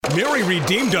Mary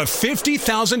redeemed a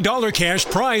 $50,000 cash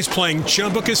prize playing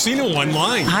Chumba Casino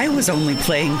online. I was only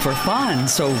playing for fun,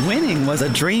 so winning was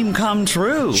a dream come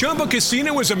true. Chumba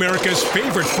Casino is America's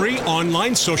favorite free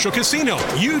online social casino.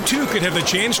 You too could have the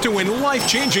chance to win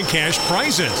life-changing cash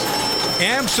prizes.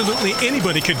 Absolutely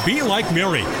anybody could be like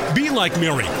Mary. Be like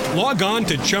Mary. Log on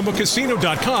to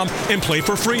ChumbaCasino.com and play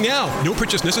for free now. No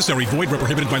purchase necessary. Void where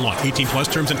prohibited by law. 18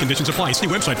 plus terms and conditions apply. See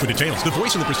website for details. The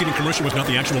voice in the preceding commercial was not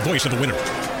the actual voice of the winner.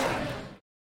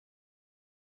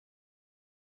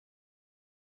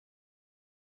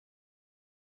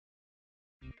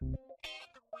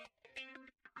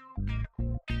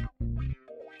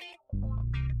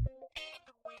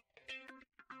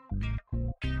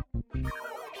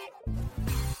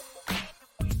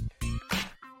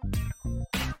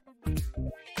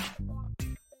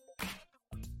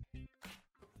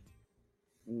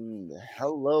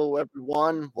 Hello,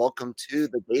 everyone. Welcome to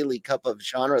the Daily Cup of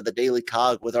Genre, the Daily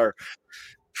COG, with our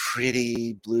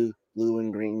pretty blue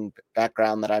and green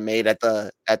background that I made at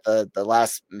the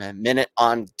last minute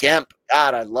on GIMP.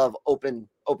 God, I love open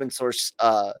source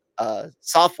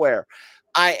software.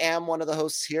 I am one of the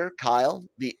hosts here, Kyle.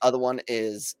 The other one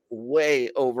is way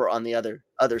over on the other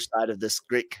side of this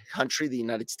great country, the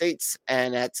United States,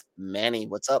 and that's Manny.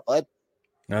 What's up, bud?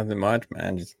 Nothing much,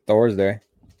 man. Just Thursday.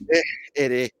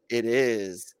 It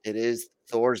is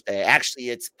Thursday. Actually,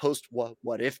 it's post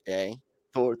what if day.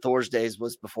 Thursdays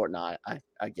was before. No, I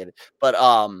get it. But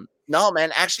no,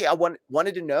 man. Actually, I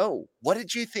wanted to know, what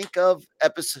did you think of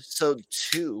episode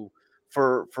 2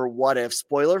 for What If?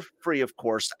 Spoiler free, of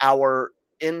course. Our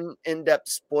in-depth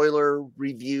spoiler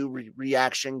review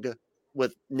reaction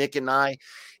with Nick and I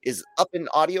is up in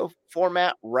audio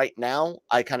format right now.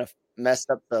 I kind of messed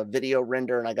up the video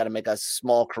render and I got to make a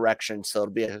small correction, so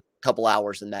it'll be a couple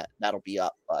hours and that'll be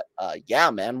up. But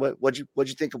yeah, man, what'd you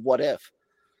think of What If?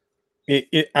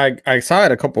 I saw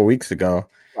it a couple weeks ago,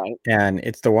 Right, and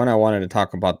it's the one I wanted to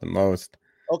talk about the most.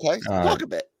 Okay, talk a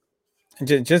bit.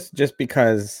 Just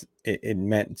because it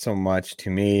meant so much to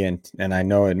me, and I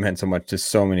know it meant so much to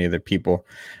so many other people.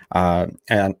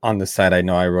 And on the site, I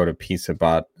know I wrote a piece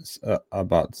about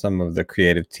some of the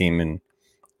creative team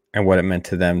and what it meant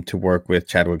to them to work with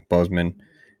Chadwick Boseman,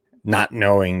 not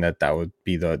knowing that would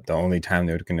be the only time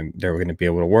they were going to be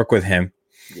able to work with him.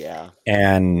 Yeah.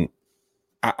 And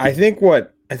I think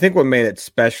what made it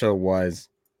special was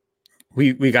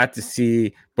we got to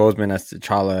see Boseman as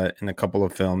T'Challa in a couple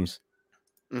of films.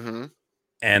 Mm-hmm.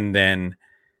 And then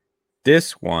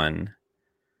this one,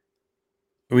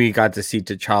 we got to see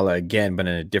T'Challa again, but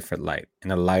in a different light,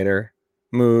 in a lighter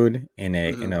mood, in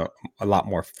a lot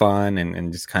more fun,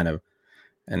 and just kind of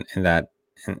and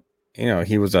you know,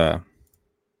 he was a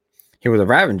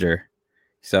Ravager,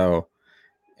 so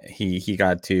he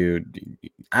got to,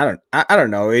 I don't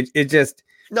know, it just,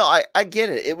 no, I get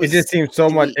it. It just seemed so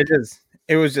much.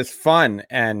 It was just fun,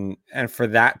 and for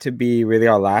that to be really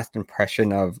our last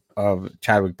impression of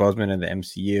Chadwick Boseman in the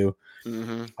MCU,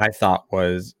 mm-hmm. I thought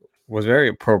was very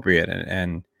appropriate,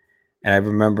 and I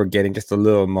remember getting just a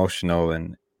little emotional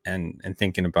and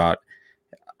thinking about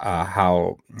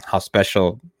how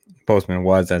special Boseman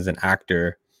was as an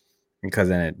actor, because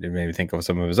then it made me think of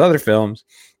some of his other films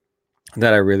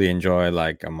that I really enjoy,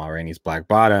 like Ma Rainey's Black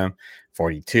Bottom,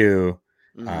 42,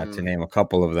 to name a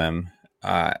couple of them.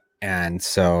 And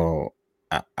so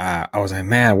I was like,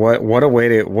 man, what a way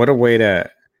to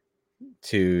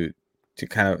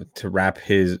kind of to wrap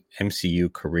his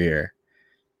MCU career.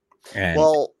 And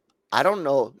well, I don't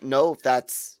know if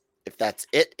that's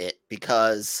it,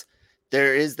 because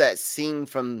there is that scene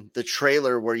from the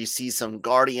trailer where you see some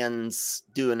Guardians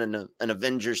doing an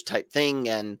Avengers type thing,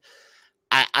 and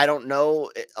I don't know.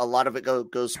 A lot of it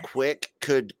goes quick.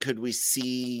 Could we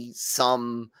see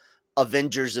some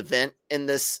Avengers event in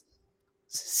this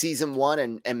season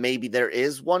 1, and maybe there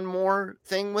is one more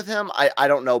thing with him? I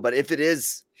don't know, but if it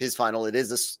is his final, it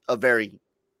is a very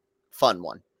fun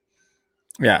one.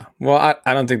 Yeah, well,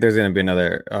 I don't think there's going to be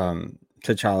another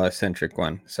T'Challa centric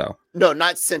one. So no,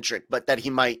 not centric, but that he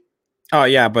might. Oh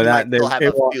yeah, but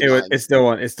it still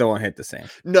won't hit the same.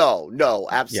 No,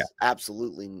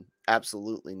 absolutely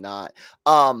not.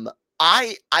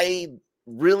 I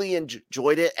really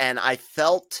enjoyed it, and I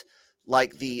felt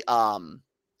like the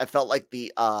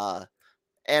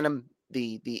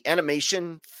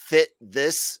animation fit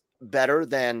this better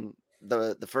than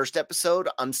the first episode.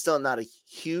 I'm still not a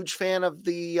huge fan of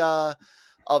the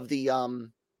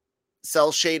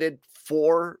cell shaded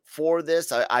for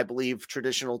this. I believe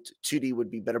traditional 2D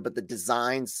would be better, but the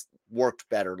designs worked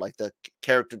better, like the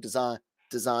character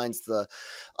designs, the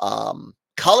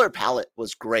color palette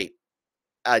was great.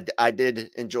 I did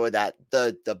enjoy that.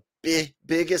 The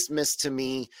biggest miss to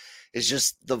me is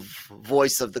just the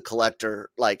voice of the collector.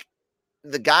 Like,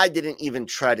 the guy didn't even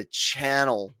try to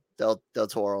channel Del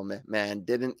Toro, man.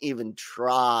 Didn't even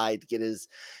try to get his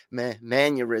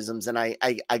mannerisms. And I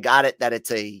got it that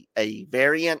it's a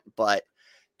variant, but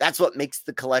that's what makes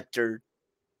the collector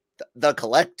the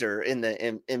collector in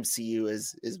the MCU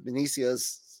is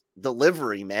Benicio's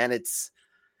delivery, man. It's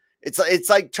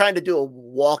like trying to do a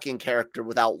walking character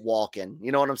without walking.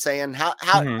 You know what I'm saying?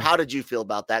 How did you feel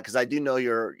about that? Because I do know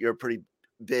you're a pretty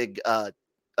big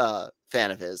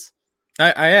fan of his.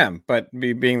 I am, but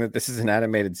being that this is an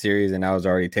animated series and I was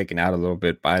already taken out a little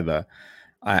bit by the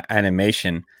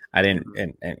animation, I didn't,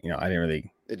 and I didn't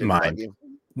really mind.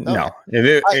 No,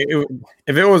 if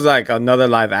it was like another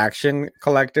live action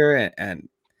collector, and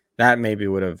that maybe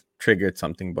would have triggered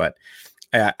something, but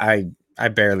I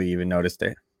barely even noticed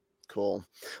it. Cool.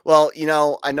 Well,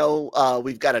 I know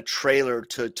we've got a trailer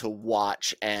to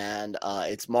watch, and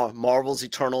it's Marvel's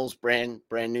Eternals brand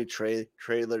new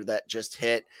trailer that just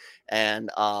hit,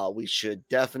 and we should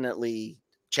definitely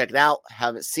check it out.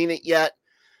 Haven't seen it yet.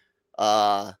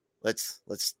 Let's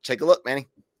take a look, Manny.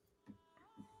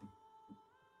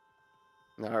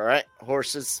 All right,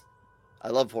 horses. I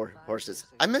love horses.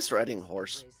 I miss riding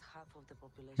horse.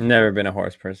 Never been a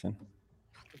horse person.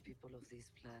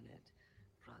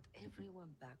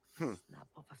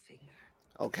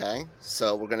 Okay,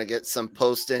 so we're gonna get some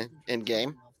post in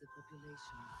game.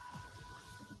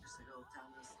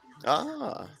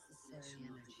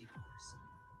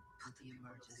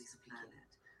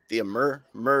 The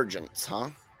emergence, huh?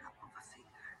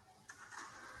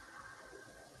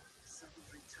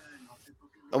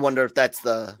 I wonder if that's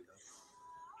the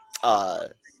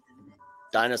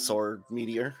dinosaur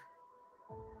meteor.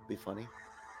 Be funny,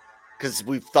 because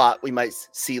we thought we might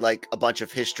see like a bunch of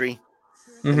history.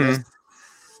 Mm-hmm.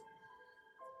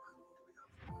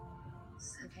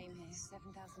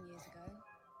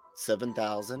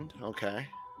 7,000. Okay.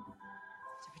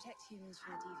 To protect humans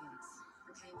from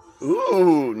the deviants.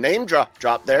 Ooh, name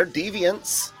drop there.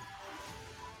 Deviants.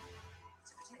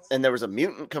 And there was a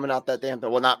mutant coming out that damn.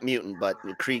 Well, not mutant, but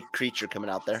a creature coming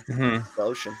out there. Mm-hmm. The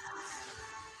ocean.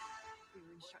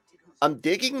 I'm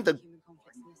digging the.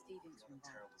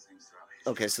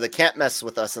 Okay, so they can't mess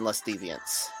with us unless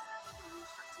deviants.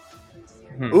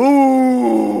 Mm-hmm.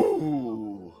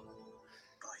 Ooh.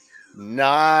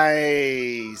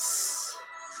 Nice.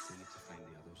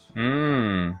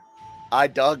 I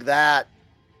dug that.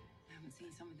 I haven't seen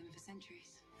some of them for centuries.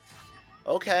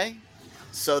 Okay.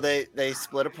 So they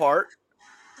split apart.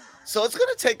 So it's going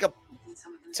to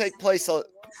take place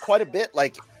quite a bit,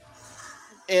 like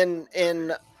in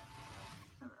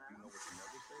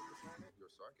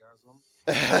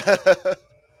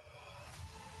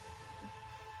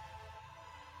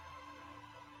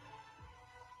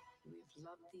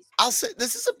I'll say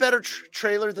this is a better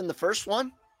trailer than the first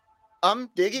one.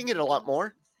 I'm digging it a lot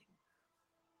more.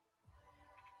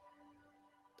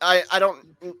 I don't.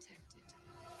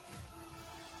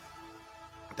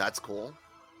 That's cool.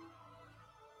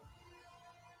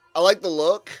 I like the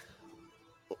look.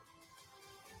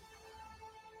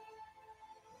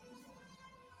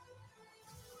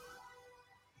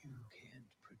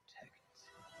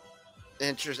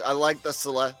 Interesting. I like the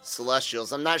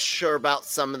Celestials. I'm not sure about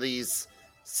some of these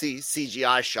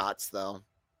CGI shots, though.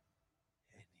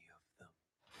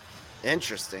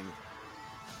 Interesting.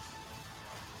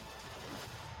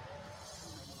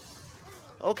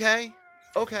 Okay.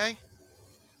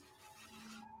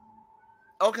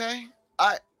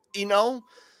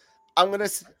 I'm gonna.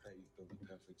 What's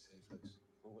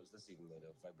this even made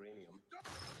of? Vibranium.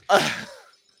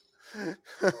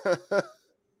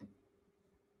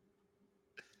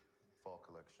 Fall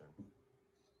collection.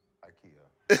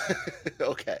 IKEA.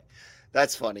 Okay,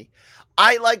 that's funny.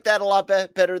 I like that a lot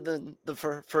better than the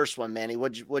first one, Manny.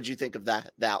 What'd you think of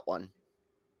that one?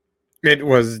 It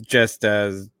was just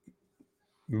as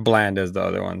bland as the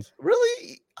other ones.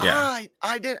 Really? Yeah.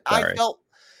 I did. Sorry. I felt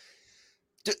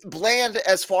bland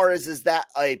as far as is that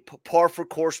a par for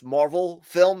course Marvel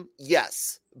film?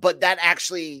 Yes, but that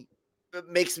actually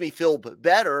makes me feel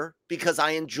better because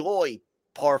I enjoy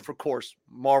par for course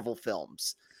Marvel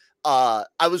films. I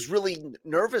was really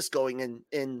nervous going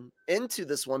into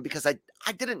this one because I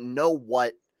didn't know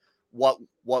what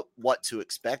to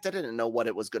expect. I didn't know what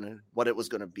it was gonna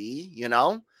be.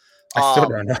 I still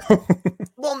don't know.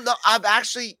 Well, no, I've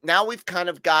actually now we've kind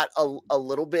of got a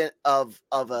little bit of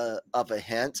a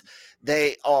hint.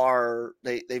 They've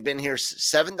been here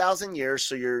 7,000 years,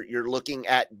 so you're looking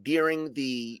at during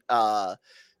the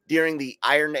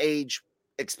Iron Age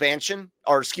expansion,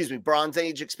 or excuse me, Bronze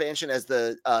Age expansion, as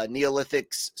the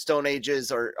Neolithic Stone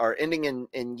Ages are ending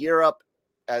in Europe,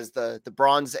 as the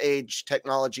Bronze Age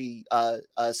technology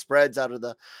spreads out of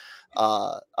the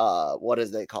what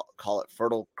is they call it,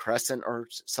 Fertile Crescent or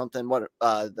something, what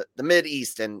the Mid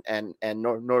East and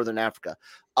Northern Africa.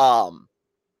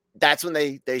 That's when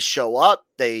they show up.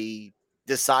 They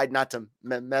decide not to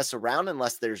mess around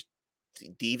unless there's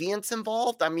deviants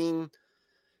involved. I mean,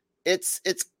 it's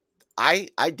I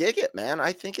dig it, man.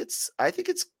 I think it's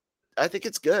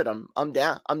good. I'm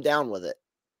down with it.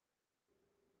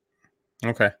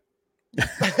 Okay.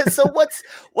 So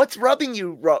what's rubbing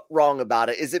you wrong about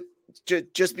it? Is it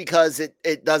just because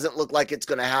it doesn't look like it's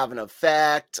going to have an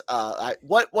effect?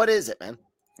 What is it, man?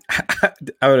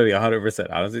 I would be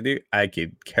 100% honest with you. I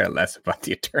could care less about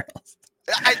the Eternals.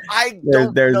 I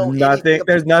don't there's know nothing.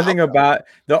 There's nothing about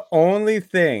the only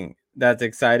thing that's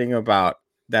exciting about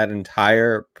that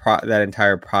entire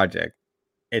project.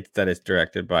 It's that it's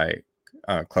directed by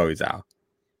Chloe Zhao.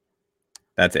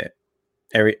 That's it.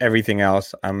 Everything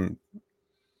else, I mean,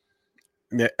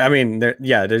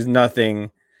 there's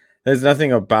nothing. There's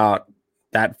nothing about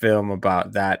that film,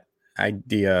 about that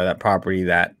idea, that property,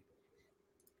 that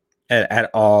at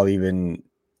all even.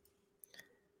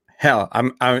 Hell,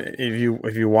 I'm if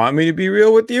you want me to be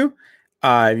real with you,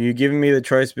 if you giving me the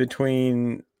choice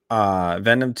between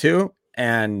Venom 2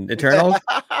 and Eternals,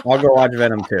 I'll go watch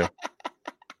Venom 2.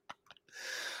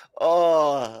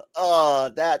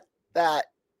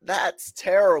 That's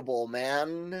terrible,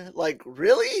 man. Like,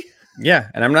 really? Yeah,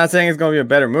 and I'm not saying it's going to be a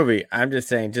better movie. I'm just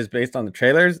saying, just based on the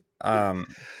trailers,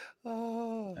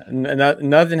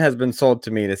 nothing has been sold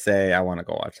to me to say I want to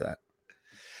go watch that.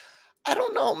 I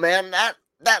don't know, man.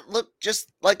 That looked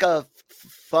just like a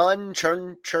fun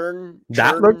churn.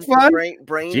 That looked fun.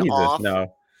 Brain Jesus, off.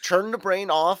 No. Turn the brain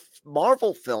off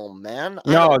Marvel film, man.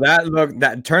 No,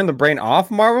 that turn the brain off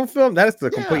Marvel film. That is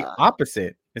the complete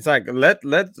opposite. It's like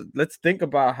let's think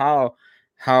about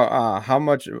how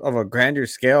much of a grander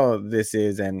scale this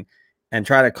is, and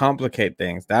try to complicate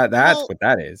things. That's what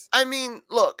that is. I mean,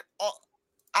 look,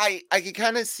 I can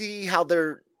kind of see how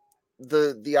they're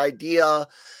the idea.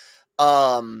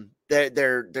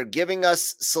 They're giving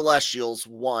us Celestials.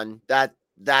 One,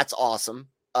 that's awesome.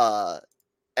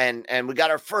 And we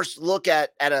got our first look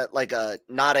at a like a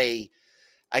not a,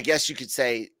 I guess you could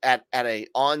say at a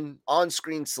on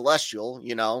screen Celestial,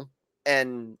 you know,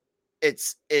 and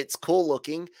it's cool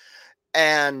looking,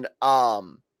 and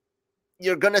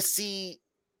you're gonna see,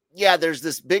 yeah, there's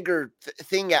this bigger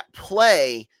thing at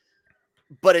play,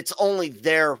 but it's only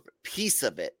their piece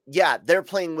of it. Yeah, they're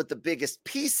playing with the biggest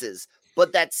pieces,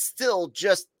 but that's still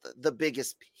just the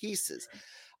biggest pieces.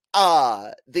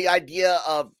 The idea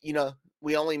of, you know,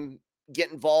 we only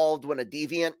get involved when a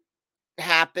deviant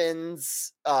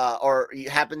happens, or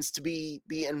happens to be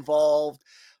involved.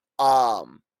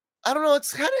 I don't know.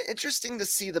 It's kind of interesting to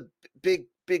see the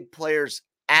big players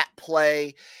at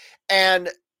play, and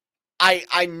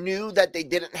I knew that they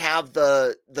didn't have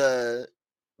the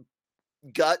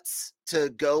guts to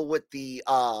go with the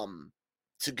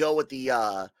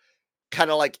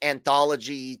kind of like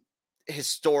anthology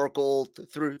historical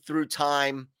through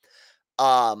time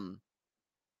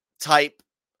type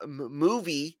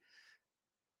movie.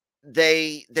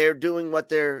 They're doing what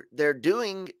they're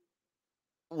doing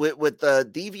with the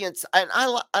deviants, and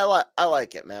I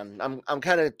like it, man. I'm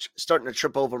kind of starting to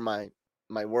trip over my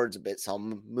words a bit, so I'll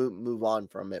move on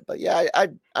from it. But yeah,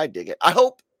 I dig it. I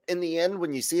hope in the end,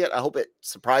 when you see it, I hope it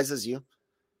surprises you.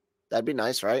 That'd be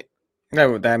nice, right?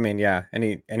 No, I mean, yeah,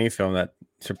 any film that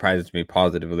surprises me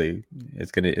positively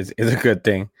is a good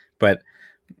thing. But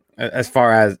as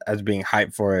far as being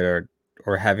hyped for it,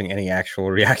 or having any actual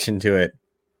reaction to it,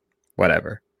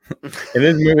 whatever. If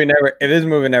this movie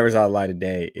never saw the light of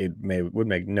day, it would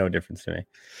make no difference to me.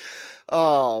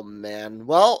 Oh man.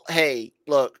 Well, hey,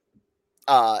 look,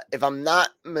 if I'm not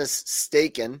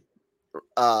mistaken,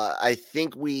 I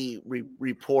think we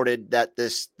reported that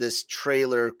this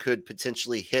trailer could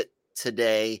potentially hit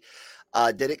today.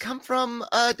 Did it come from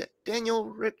Daniel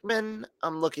Rickman?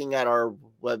 I'm looking at our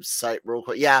website real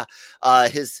quick. Yeah,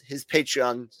 his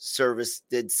Patreon service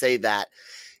did say that.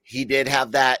 He did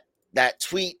have that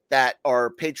tweet, that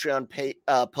or Patreon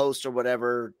post or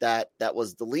whatever that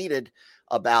was deleted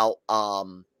about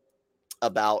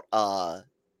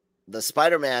the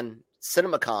Spider-Man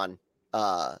CinemaCon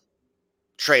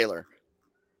trailer.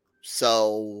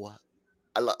 So,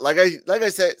 like I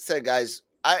said, guys,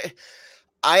 I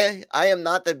am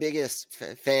not the biggest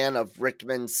fan of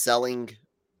Rickman selling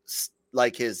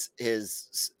like his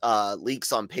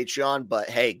leaks on Patreon, but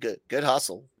hey, good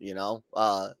hustle, you know,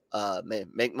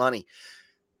 make money.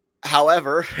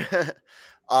 However,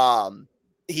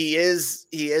 he is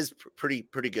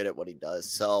pretty good at what he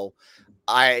does. So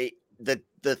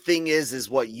the thing is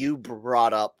what you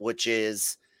brought up, which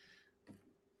is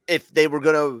if they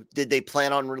were did they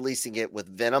plan on releasing it with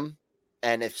Venom?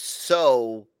 And if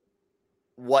so,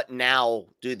 what now?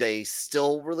 Do they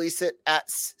still release it at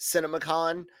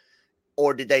CinemaCon,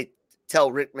 or did they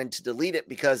tell Rickman to delete it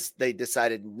because they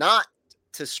decided not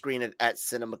to screen it at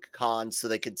CinemaCon so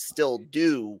they could still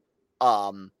do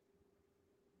I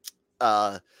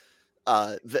have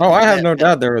no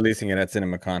doubt they're releasing it at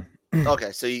CinemaCon.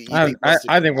 Okay, so you I, think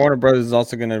I think Warner Brothers is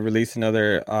also going to release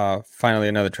finally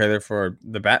another trailer for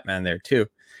the Batman there too,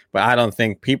 but I don't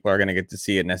think people are going to get to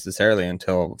see it necessarily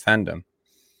until Fandom.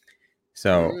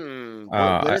 So when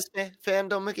is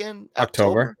Fandom again?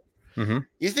 October. Mm-hmm.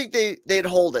 You think they'd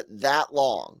hold it that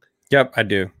long? Yep, I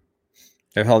do.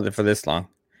 They've held it for this long,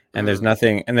 and there's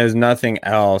nothing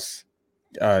else.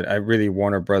 I really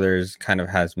Warner Brothers kind of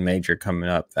has major coming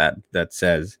up that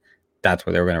says that's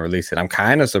where they were going to release it. I'm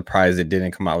kind of surprised it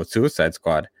didn't come out with Suicide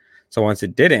Squad. So once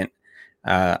it didn't,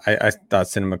 I thought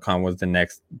CinemaCon was the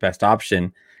next best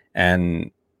option.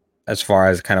 And as far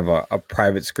as kind of a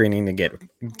private screening to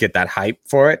get that hype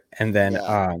for it, and then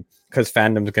because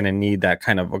Fandom's going to need that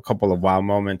kind of a couple of wow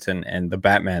moments, and the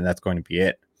Batman, that's going to be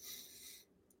it.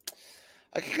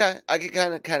 I could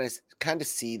kind of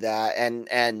see that, and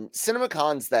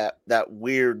CinemaCon's that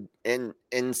weird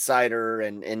insider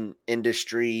and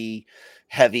industry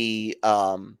heavy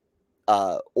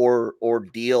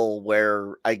ordeal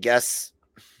where I guess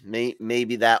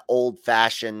maybe that old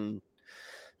fashioned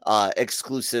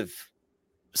exclusive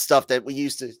stuff that we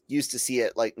used to see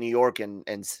at like New York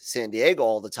and San Diego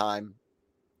all the time.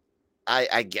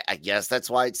 I guess that's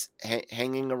why it's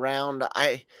hanging around.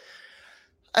 I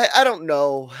don't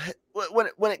know.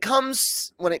 When it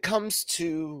comes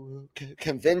to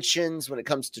conventions, when it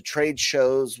comes to trade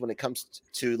shows, when it comes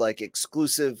to like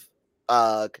exclusive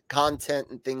content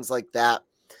and things like that,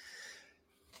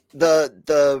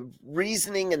 the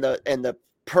reasoning and the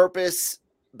purpose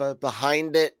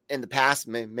behind it in the past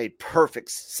made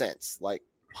perfect sense, like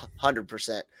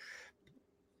 100%.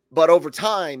 But over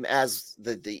time, as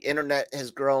the internet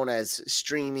has grown, as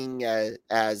streaming,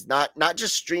 as not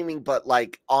just streaming, but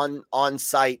like on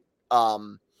site.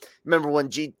 Remember when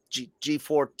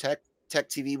G4 Tech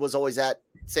TV was always at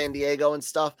San Diego and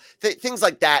stuff, things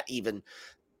like that. Even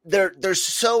they're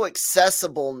so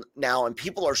accessible now, and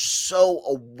people are so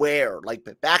aware. Like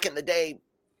back in the day,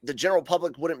 the general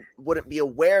public wouldn't be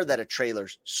aware that a trailer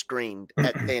screened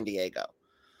at San Diego,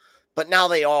 but now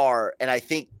they are, and I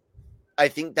think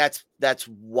that's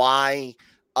why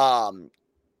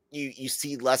you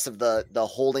see less of the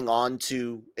holding on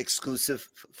to exclusive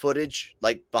footage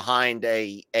like behind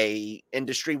a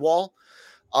industry wall,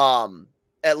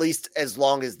 at least as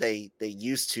long as they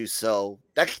used to. So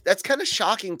that's kind of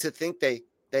shocking to think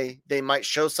they might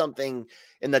show something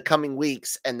in the coming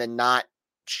weeks and then not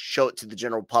show it to the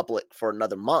general public for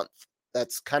another month.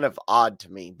 That's kind of odd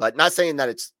to me, but not saying that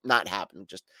it's not happening.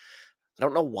 Just I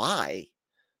don't know why.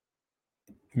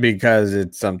 Because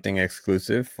it's something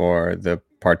exclusive for the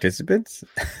participants.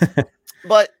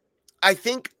 But I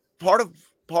think part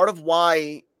of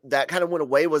why that kind of went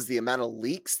away was the amount of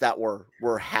leaks that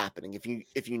were happening.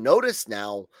 If you notice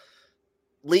now,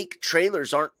 leak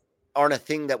trailers aren't a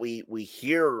thing that we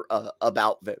hear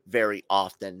about very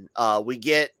often. We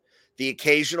get the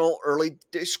occasional early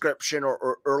description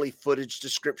or early footage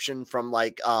description from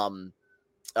like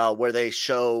where they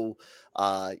show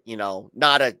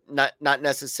not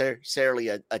necessarily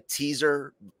a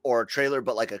teaser or a trailer,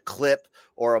 but like a clip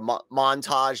or a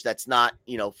montage that's not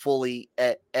fully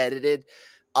edited.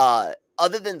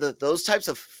 Other than those types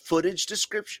of footage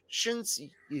descriptions,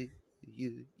 you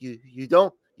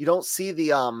don't see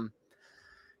the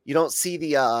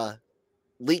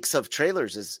leaks of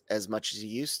trailers as much as you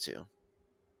used to.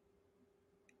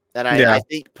 And I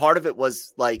think part of it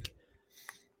was like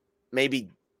maybe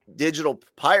digital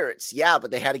pirates,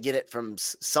 but they had to get it from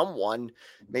someone.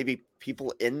 Maybe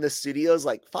people in the studios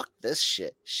like, fuck this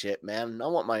shit, man. I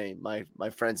want my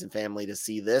friends and family to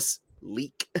see this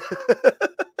leak.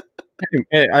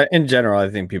 In general, I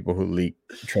think people who leak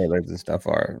trailers and stuff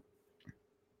are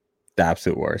the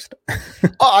absolute worst.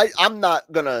 I'm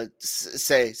not gonna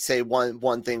say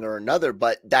one thing or another,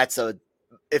 but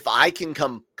if I can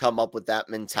come up with that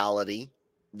mentality,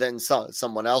 then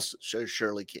someone else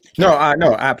surely can. No,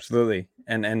 absolutely.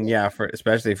 And yeah,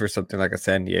 especially for something like a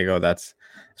San Diego, that's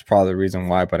probably the reason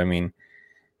why. But I mean,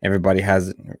 everybody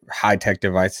has high-tech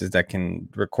devices that can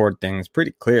record things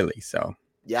pretty clearly. So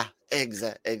yeah,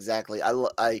 exactly.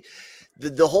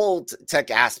 The whole tech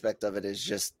aspect of it is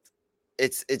just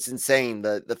it's insane.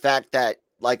 The fact that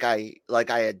like I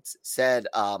had said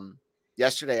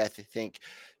yesterday, I think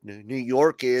New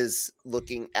York is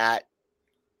looking at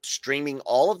streaming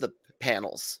all of the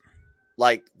panels,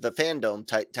 like the fandom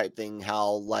type thing. How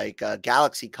like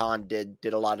GalaxyCon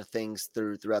did a lot of things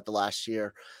throughout the last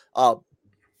year.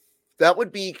 That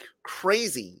would be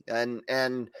crazy,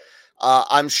 and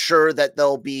I'm sure that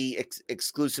there'll be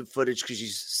exclusive footage because you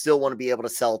still want to be able to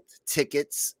sell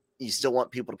tickets. You still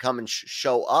want people to come and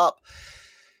show up.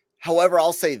 However,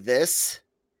 I'll say this: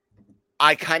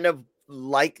 I kind of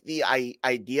like the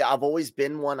idea. I've always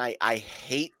been one. I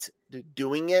hate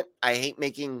doing it. I hate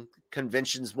making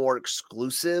conventions more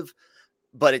exclusive,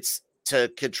 but it's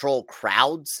to control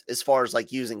crowds as far as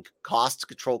like using cost to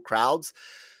control crowds.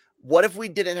 What if we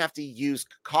didn't have to use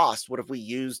cost? What if we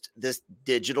used this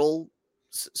digital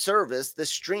service,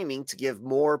 this streaming, to give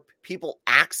more people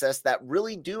access that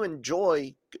really do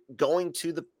enjoy going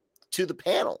to the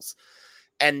panels,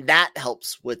 and that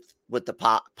helps with the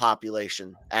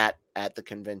population at the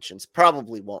conventions.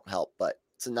 Probably won't help, but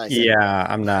it's a nice idea.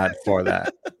 I'm not for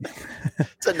that.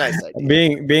 It's a nice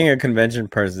idea. Being a convention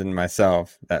person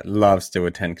myself that loves to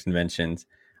attend conventions,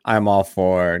 I'm all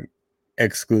for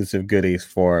exclusive goodies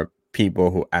for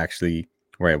people who actually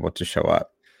were able to show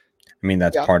up. I mean,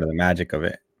 that's part of the magic of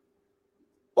it.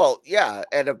 Well, yeah,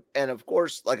 and of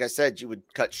course, like I said, you would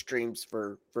cut streams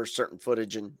for certain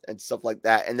footage and stuff like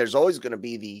that. And there's always going to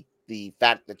be the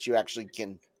fact that you actually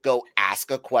can go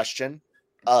ask a question.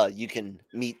 You can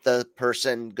meet the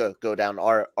person, go down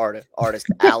artist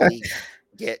alley,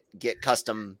 get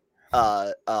custom.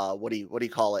 What do you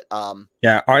call it?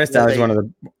 Artist alley is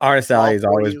Artist alley has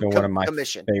always been one of my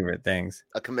favorite things.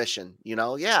 A commission,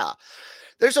 yeah.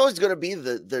 There's always going to be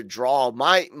the draw.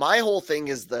 My whole thing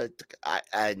is here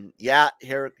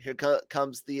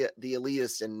comes the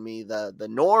elitist in me, the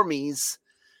normies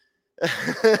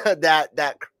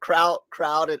that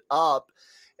crowded up,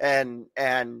 and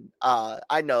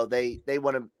I know they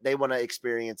want to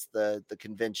experience the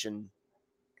convention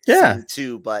scene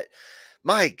too, but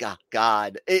my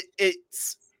God,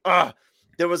 it's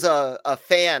there was a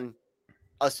fan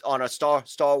on a Star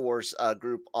Wars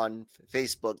group on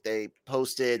Facebook. They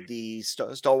posted the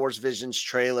Star Wars Visions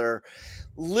trailer,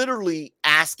 literally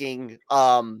asking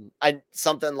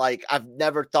something like, I've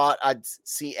never thought I'd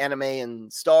see anime in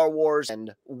Star Wars,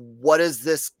 and what is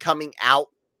this coming out?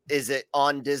 Is it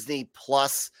on Disney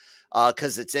Plus?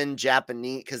 Because it's in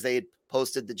Japanese, because they had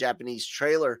posted the Japanese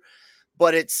trailer,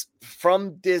 but it's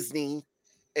from Disney.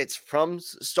 It's from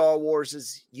Star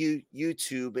Wars'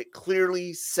 YouTube. It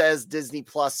clearly says Disney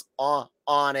Plus on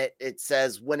it. It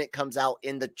says when it comes out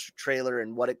in the trailer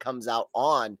and what it comes out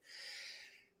on.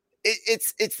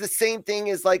 It's the same thing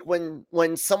as like when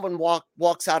someone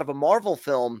walks out of a Marvel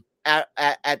film at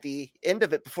the end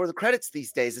of it before the credits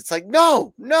these days. It's like,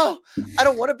 no, I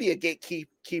don't want to be a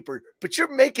gatekeeper, but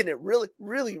you're making it really,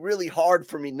 really, really hard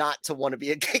for me not to want to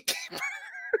be a gatekeeper.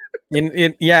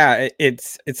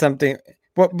 It's something.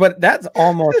 But that's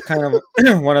almost kind of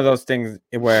one of those things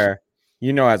where,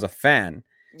 as a fan,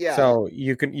 so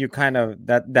you kind of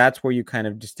that's where you kind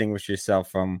of distinguish yourself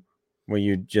from what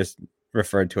you just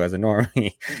referred to as a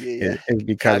normie, is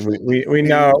because we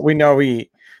know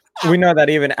that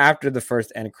even after the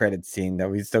first end credit scene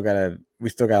that we still got a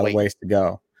ways to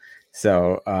go.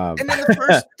 So and in the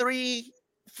first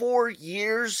 3-4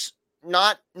 years,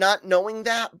 not knowing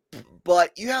that,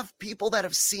 but you have people that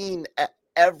have seen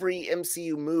every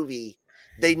MCU movie.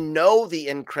 They know the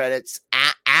end credits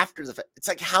after the fact. It's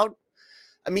like, how?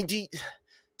 I mean, do you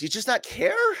just not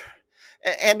care?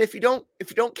 And if you don't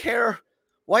care,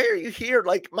 why are you here?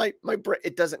 Like my brain,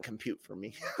 it doesn't compute for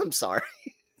me. I'm sorry,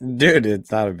 dude.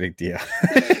 It's not a big deal.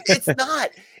 It's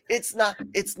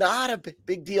not a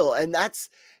big deal, and that's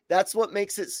what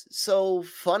makes it so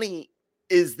funny.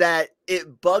 Is that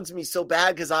it bugs me so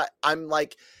bad because I'm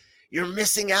like, you're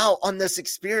missing out on this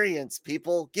experience.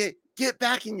 People, get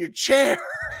back in your chair.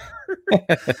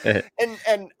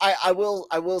 and I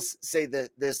will say that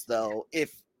this though,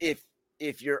 if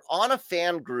you're on a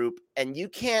fan group and you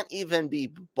can't even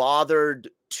be bothered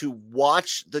to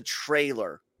watch the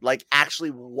trailer, like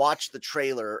actually watch the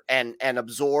trailer and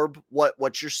absorb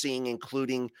what you're seeing,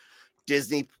 including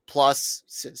Disney Plus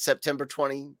September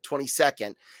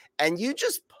 22nd, and you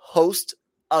just post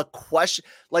a question,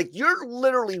 like you're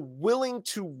literally willing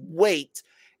to wait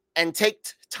and take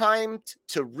time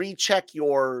to recheck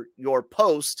your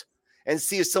post and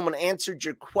see if someone answered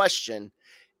your question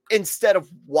instead of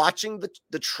watching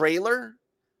the trailer.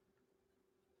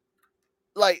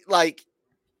 Like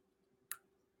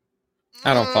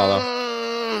I don't follow.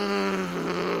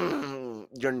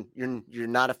 You're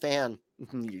not a fan.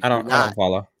 I don't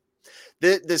follow.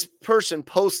 This person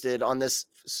posted on this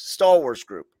Star Wars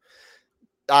group,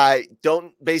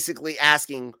 don't basically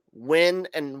asking when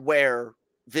and where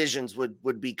Visions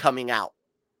would be coming out.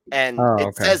 And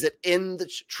it says it in the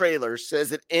trailer,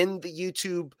 says it in the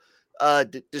YouTube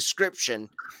description.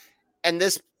 And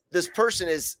this person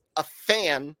is a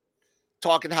fan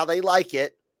talking how they like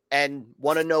it and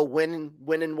want to know when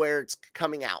and where it's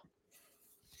coming out.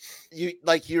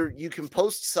 You can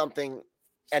post something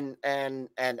and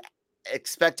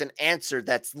expect an answer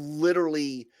that's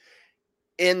literally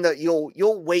in the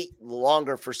you'll wait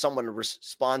longer for someone to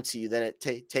respond to you than it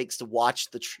takes to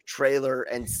watch the trailer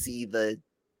and see the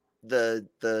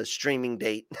streaming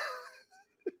date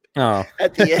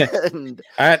at the end.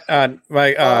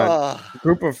 My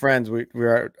group of friends, we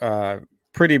are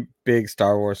pretty big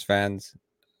Star Wars fans,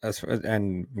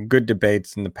 and good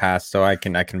debates in the past. So I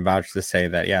can vouch to say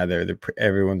that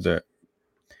everyone's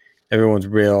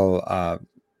real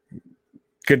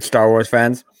good Star Wars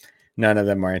fans. None of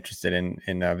them are interested in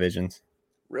Visions.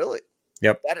 Really?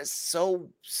 Yep. That is so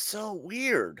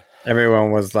weird.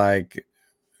 Everyone was like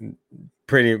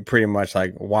pretty much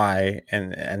like, why?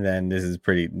 And then this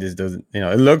doesn't,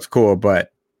 it looks cool,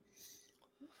 but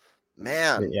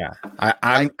man, yeah,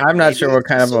 I'm not sure what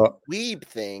kind of a weeb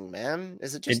thing, man.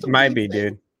 Is it just it might be,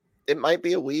 dude. It might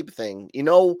be a weeb thing. You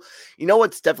know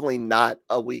it's definitely not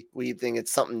a weeb thing.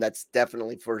 It's something that's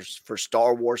definitely for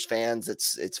Star Wars fans.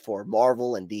 It's for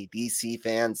Marvel and DC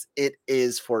fans. It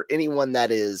is for anyone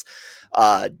that is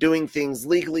doing things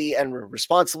legally and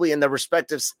responsibly in their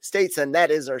respective states. And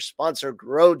that is our sponsor,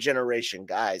 Grow Generation.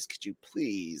 Guys, could you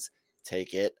please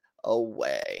take it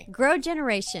away? Grow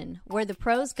Generation, where the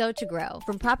pros go to grow.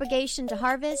 From propagation to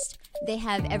harvest, they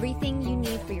have everything you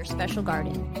need for your special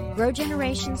garden. Grow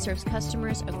Generation serves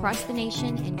customers across the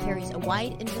nation and carries a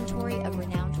wide inventory of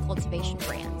renowned cultivation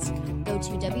brands. Go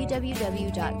to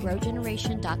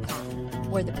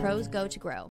www.growgeneration.com, where the pros go to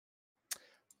grow.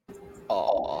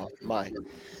 Oh, my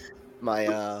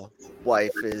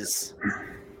wife is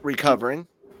recovering,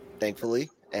 thankfully,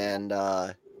 and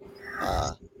yeah.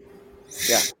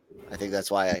 I think that's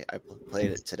why I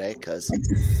played it today, because I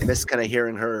miss kind of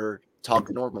hearing her talk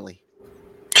normally.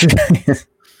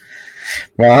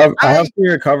 Well, I hope she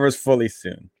recovers fully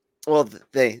soon. Well,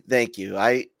 thank you.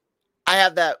 I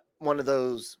have that one of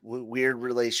those weird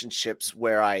relationships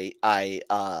where I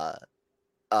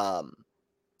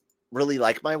really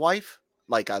like my wife,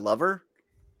 like I love her.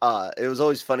 It was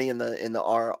always funny in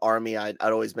the army. I'd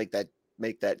always make that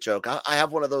joke. I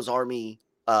have one of those army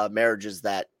marriages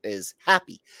that is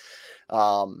happy.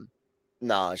 No,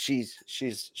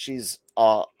 she's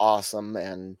awesome,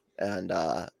 and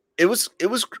it was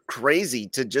crazy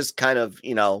to just kind of,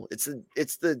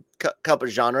 it's the cup of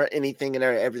genre, anything and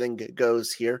everything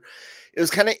goes here. It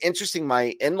was kind of interesting.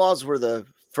 My in-laws were the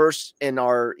first in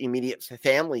our immediate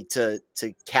family to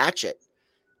catch it,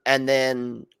 and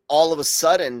then all of a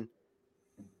sudden,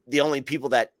 the only people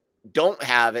that don't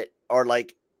have it are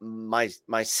like my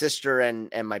sister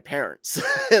and my parents.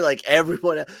 Like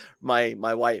everyone, my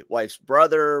wife's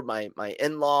brother, my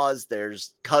in-laws,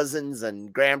 there's cousins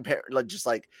and grandparents, just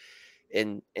like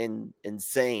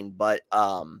insane. But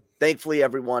thankfully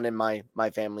everyone in my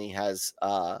family has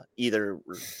either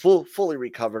fully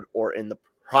recovered or in the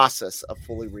process of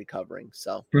fully recovering.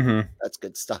 So that's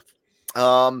good stuff.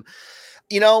 When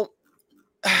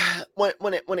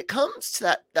it comes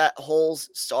to that whole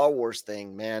Star Wars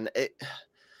thing, man,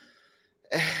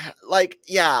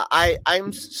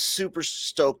 I'm super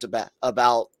stoked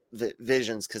about the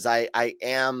Visions, because I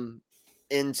am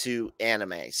into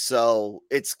anime, so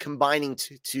it's combining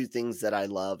two things that I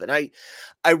love, and I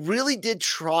really did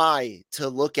try to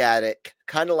look at it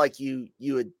kind of like you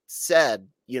had said,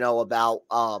 about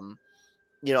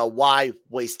why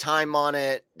waste time on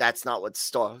it? That's not what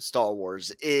Star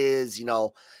Wars is.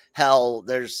 Hell,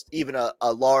 there's even a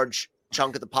large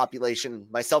chunk of the population,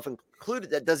 myself included,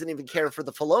 that doesn't even care for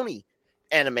the Filoni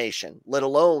animation, let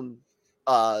alone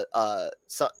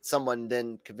someone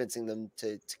then convincing them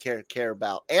to care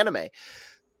about anime.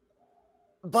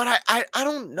 But I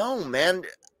don't know, man.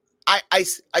 I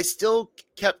still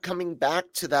kept coming back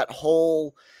to that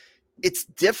whole, it's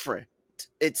different.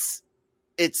 It's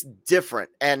different.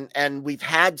 And we've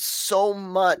had so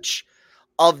much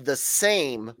of the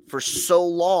same for so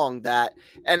long that,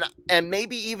 and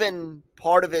maybe even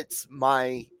part of it's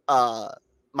my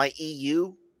my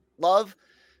EU love,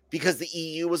 because the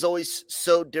EU was always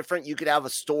so different. You could have a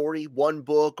story, one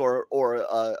book or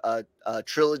a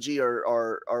trilogy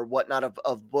or whatnot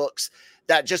of books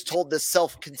that just told this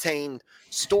self-contained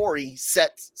story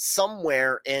set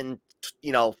somewhere in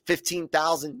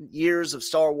 15,000 years of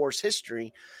Star Wars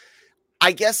history.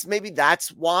 I guess maybe that's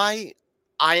why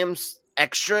I am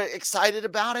extra excited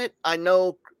about it. I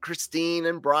know Christine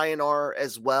and Brian are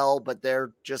as well, but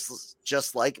they're just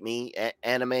like me,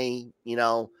 anime,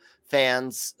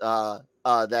 fans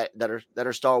that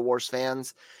are Star Wars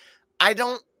fans. I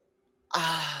don't.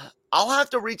 I'll have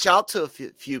to reach out to a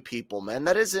few people, man.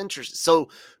 That is interesting. So,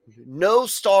 no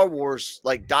Star Wars,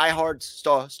 like diehard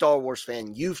Star Wars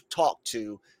fan you've talked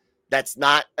to that's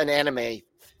not an anime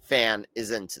fan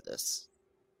is into this.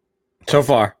 So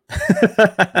far.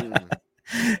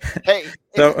 Hey,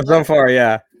 so far,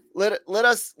 yeah. Let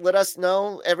us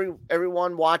know,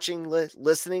 everyone watching,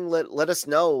 listening. Let us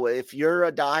know if you're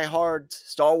a diehard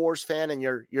Star Wars fan and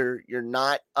you're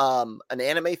not an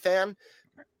anime fan.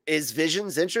 Is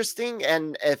Visions interesting?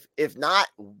 And if not,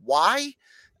 why?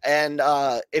 And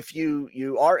if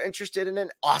you are interested in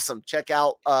it, awesome. Check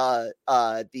out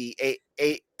the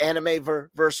anime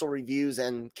versal reviews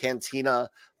and Cantina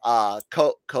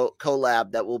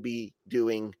collab that we'll be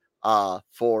doing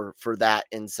for that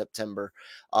in September.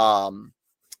 Looking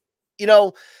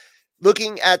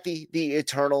at the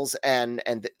Eternals and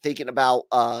thinking about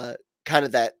kind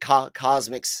of that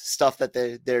cosmic stuff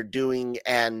that they're doing,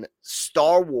 and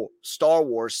Star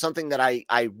Wars, something that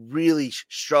I really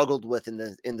struggled with in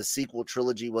the sequel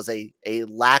trilogy was a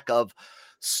lack of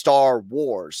Star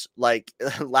Wars, like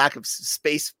lack of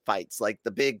space fights. Like the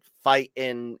big fight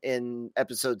in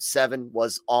episode 7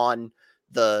 was on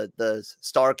the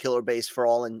Star Killer base for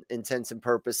all intents and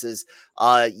purposes.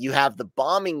 You have the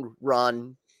bombing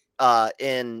run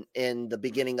in the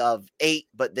beginning of 8,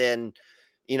 but then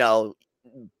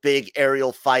big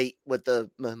aerial fight with the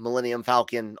Millennium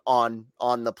Falcon on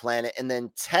the planet, and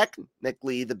then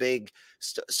technically the big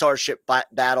starship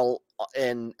battle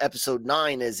in episode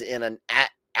 9 is in an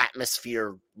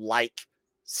atmosphere like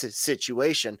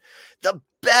situation. The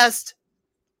best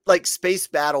like space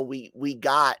battle we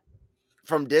got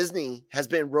from Disney has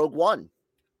been Rogue One.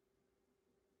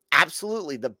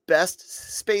 Absolutely, the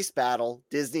best space battle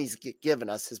Disney's given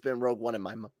us has been Rogue One in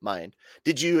my mind.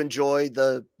 Did you enjoy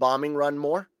the bombing run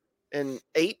more in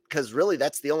 8? Because really,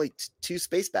 that's the only 2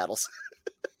 space battles.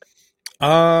 It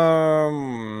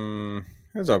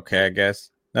was okay, I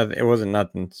guess. It wasn't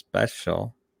nothing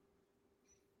special.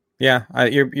 Yeah,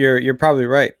 you're probably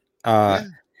right. Yeah.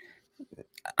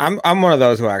 I'm one of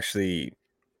those who actually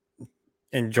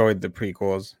enjoyed the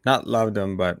prequels. Not loved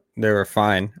them, but they were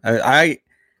fine. I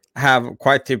have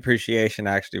quite the appreciation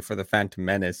actually for the Phantom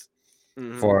Menace,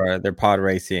 for their pod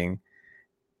racing,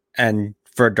 and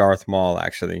for Darth Maul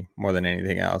actually more than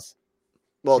anything else.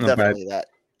 Well, definitely that.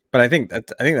 But I think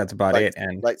that's about it.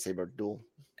 And lightsaber duel.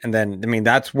 And then I mean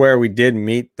that's where we did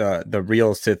meet the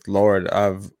real Sith Lord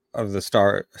of the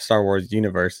Star Wars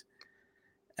universe,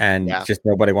 and just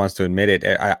nobody wants to admit it.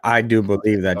 I do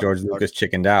believe that George Lucas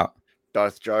chickened out.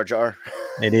 Darth Jar Jar.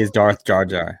 It is Darth Jar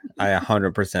Jar. I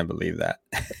 100% believe that.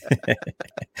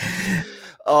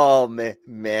 Oh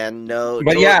man, no.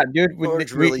 But yeah, dude, we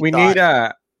need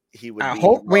he would. I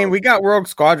hope. I mean, we got Rogue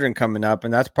Squadron coming up,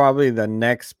 and that's probably the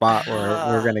next spot where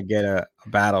we're gonna get a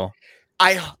battle.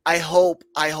 I hope.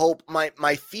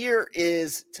 My fear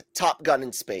is Top Gun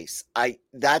in space.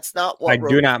 That's not what I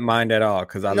do not mind at all,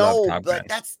 because I love Top Gun.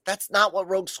 But that's not what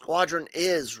Rogue Squadron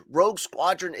is. Rogue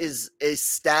Squadron is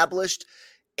established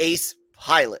ace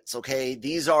pilots. Okay,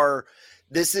 this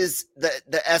is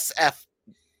the SF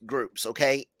groups.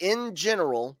 Okay, in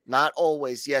general, not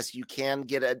always. Yes, you can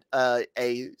get a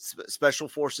special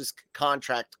forces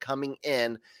contract coming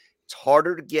in. It's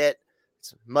harder to get.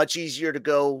 It's much easier to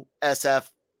go SF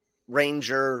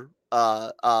Ranger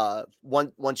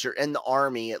once you're in the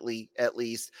Army at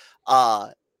least.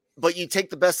 But you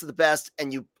take the best of the best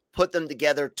and you put them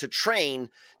together to train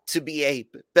to be a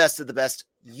best of the best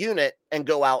unit and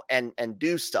go out and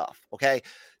do stuff. Okay,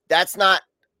 that's not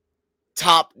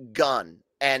Top Gun.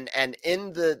 And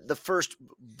in the first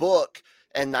book,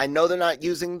 and I know they're not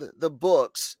using the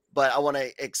books, but I want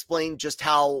to explain just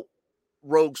how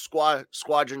Rogue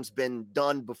Squadron's been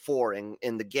done before in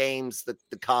the games, the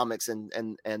comics, and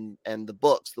the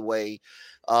books. The way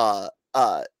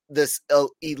this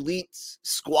elite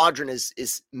squadron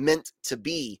is meant to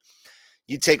be.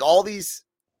 You take all these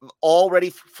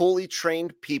already fully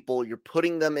trained people, you're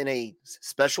putting them in a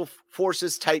special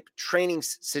forces type training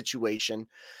situation,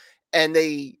 and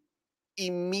they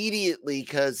immediately,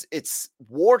 because it's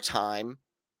wartime,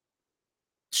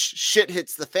 shit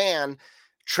hits the fan.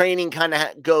 Training kind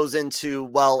of goes into,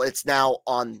 well, it's now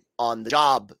on the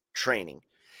job training.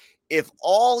 If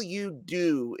all you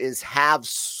do is have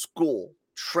school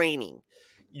training,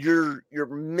 you're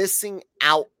missing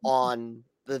out on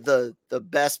the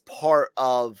best part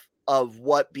of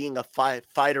what being a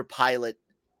fighter pilot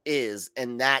is,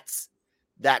 and that's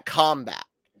that combat,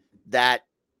 that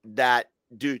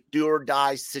do or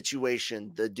die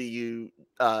situation. Do you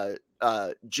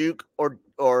juke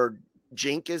or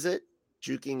jink, is it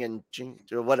juking and jink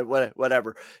or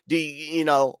whatever? Do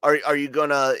you are you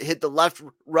gonna hit the left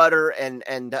rudder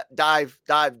and dive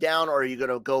down, or are you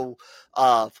gonna go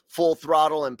full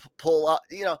throttle and pull up?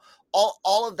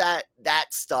 All of that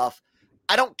stuff.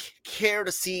 I don't care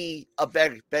to see a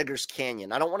Beggar's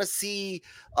Canyon. I don't want to see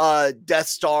Death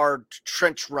Star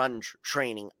trench run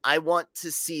training. I want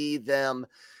to see them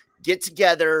get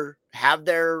together, have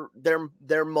their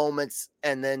moments,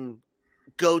 and then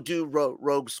go do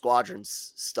Rogue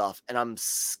Squadrons stuff. And I'm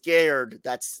scared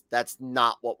that's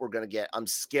not what we're gonna get. I'm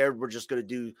scared we're just gonna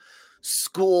do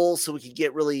school so we can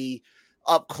get really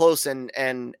up close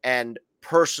and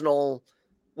personal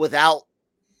without.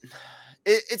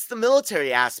 It's the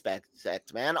military aspect,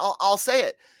 man. I'll say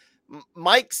it.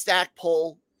 Mike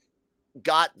Stackpole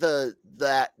got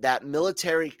that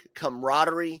military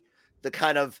camaraderie, the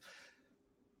kind of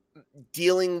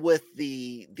dealing with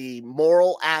the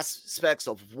moral aspects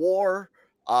of war,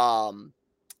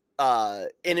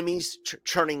 enemies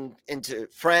turning into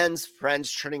friends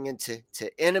turning into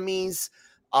enemies.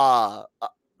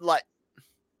 Like,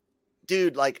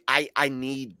 dude, like I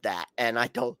need that, and I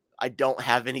don't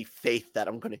have any faith that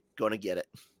I'm gonna get it.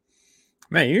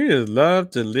 Man, you just love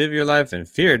to live your life in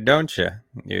fear, don't you?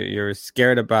 You're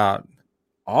scared about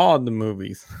all the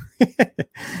movies.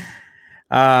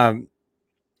 I'm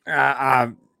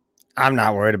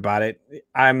not worried about it.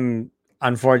 I'm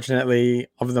unfortunately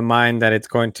of the mind that it's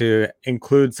going to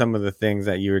include some of the things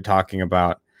that you were talking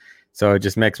about. So it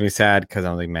just makes me sad because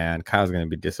I'm like, man, Kyle's going to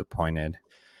be disappointed.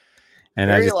 And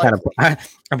I just kind of I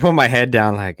put my head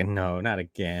down like, no, not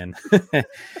again.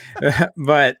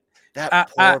 But that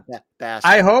poor bastard.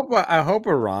 I hope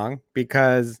we're wrong,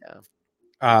 because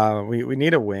we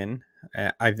need a win.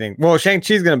 I think. Well,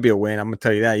 Shang-Chi's gonna be a win. I'm gonna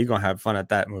tell you that. You're gonna have fun at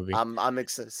that movie. I'm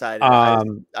excited.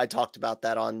 I talked about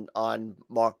that on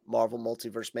Marvel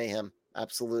Multiverse Mayhem.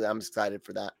 Absolutely, I'm excited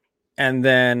for that. And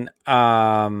then,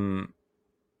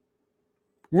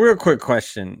 real quick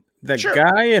question: the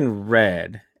guy in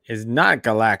red is not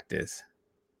Galactus.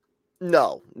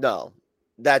 No,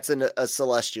 that's a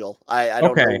Celestial. I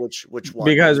don't know which one.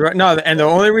 Because and the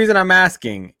only reason I'm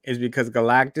asking is because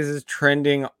Galactus is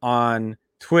trending on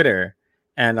Twitter,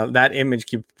 and that image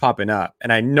keeps popping up,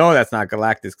 and I know that's not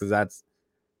Galactus because that's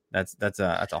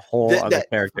a whole other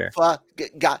character.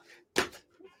 Got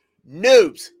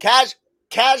noobs,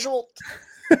 casual.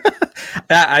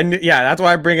 That's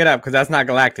why I bring it up, because that's not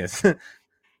Galactus.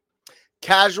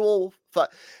 Casual.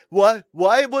 Why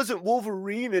wasn't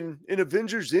Wolverine in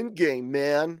Avengers Endgame,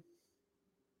 man?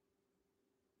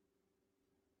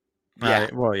 Yeah.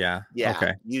 Well, yeah.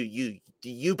 Okay.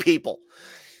 You people.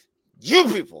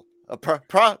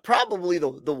 Probably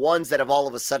the ones that have all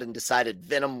of a sudden decided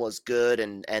Venom was good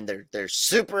and they're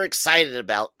super excited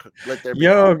about.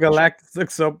 Galactus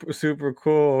looks so super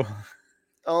cool.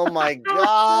 Oh my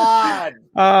god!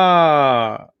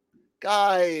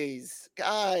 Guys,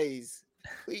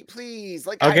 please,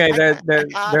 like, okay.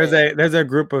 There's a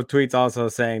group of tweets also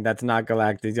saying that's not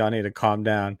Galactus. Y'all need to calm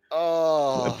down.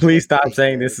 Oh, please stop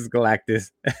saying this is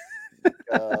Galactus.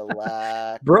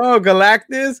 Galactus. Bro,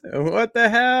 Galactus? What the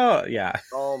hell? Yeah.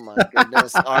 Oh my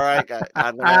goodness. All right, guys.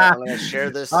 I'm gonna share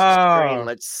this screen.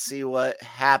 Let's see what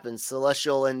happens.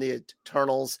 Celestial in the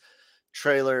Eternals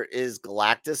trailer is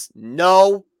Galactus.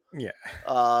 No. Yeah.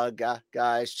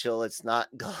 Guys, chill. It's not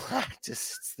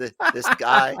Galactus. It's this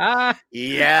guy.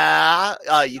 Yeah.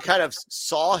 You kind of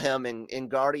saw him in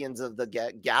Guardians of the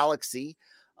Galaxy.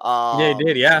 Yeah, he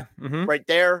did. Yeah. Mm-hmm. Right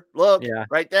there. Look. Yeah.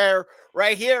 Right there.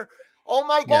 Right here. Oh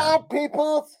my God,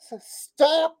 people!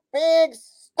 Stop being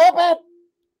stupid.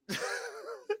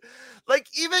 Like,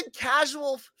 even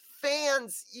casual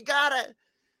fans, you gotta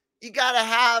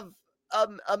have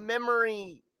a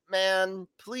memory, man.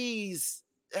 Please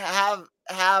have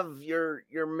your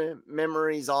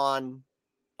memories on.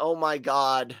 Oh my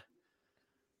God.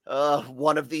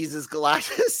 One of these is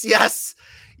Galactus.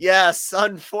 Yes.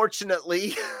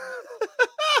 Unfortunately.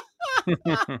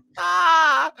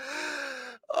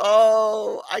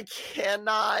 Oh, I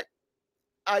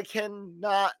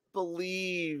cannot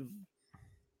believe.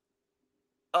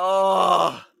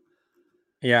 Oh,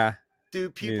 yeah. Do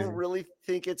people really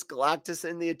think it's Galactus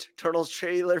in the Eternals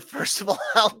trailer? First of all,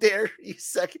 how dare you?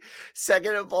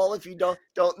 Second of all, if you don't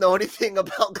know anything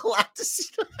about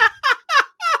Galactus,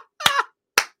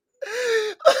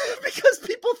 because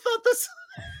people thought this.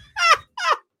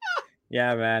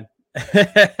 Yeah, man.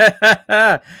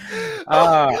 I'm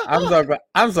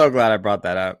so glad I brought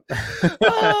that up.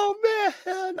 Oh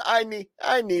man,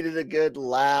 I needed a good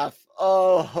laugh.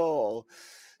 Oh,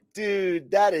 dude,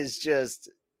 that's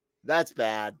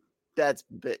bad.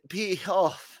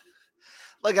 Oh,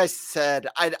 like I said,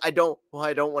 I don't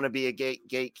want to be a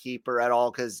gatekeeper at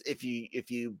all, because if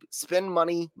you spend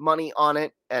money on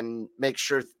it and make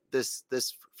sure this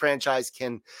franchise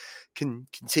can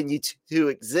continue to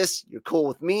exist, you're cool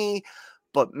with me.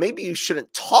 But maybe you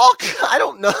shouldn't talk. I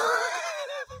don't know.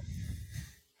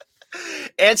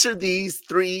 Answer these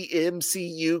 3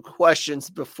 MCU questions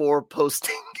before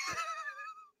posting.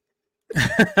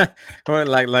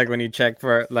 like when you check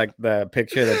for like the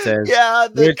picture that says, Yeah,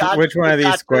 which one of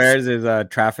these squares is a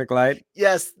traffic light?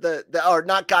 Yes, the or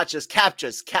not gotchas,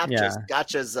 captchas. Yeah.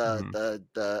 Gotchas.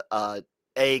 The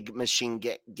egg machine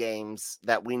games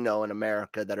that we know in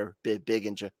America that are big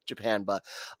in Japan, but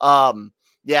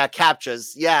yeah,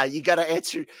 captchas. Yeah, you got to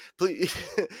answer. Please,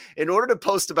 in order to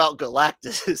post about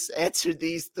Galactus, answer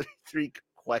these three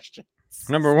questions.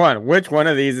 Number 1, which one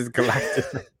of these is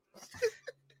Galactus?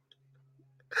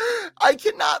 I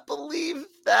cannot believe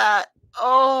that.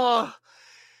 Oh,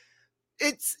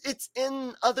 it's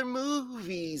in other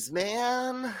movies,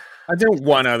 man. I did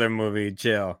one other movie,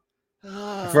 chill.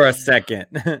 For a second.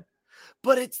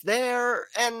 But it's there,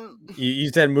 and you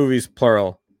said movies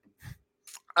plural.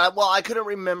 Well, I couldn't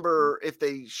remember if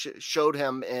they showed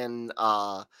him in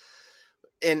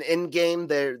Endgame.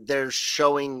 They're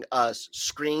showing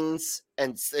screens,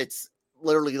 and it's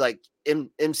literally like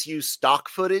MCU stock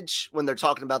footage when they're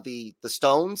talking about the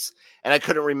stones, and I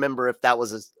couldn't remember if that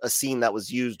was a scene that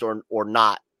was used or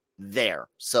not there.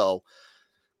 So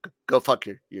go fuck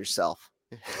yourself.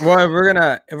 Well,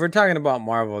 if we're talking about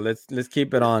Marvel, let's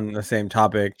keep it on the same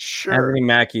topic. Sure. Anthony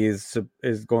Mackie is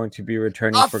going to be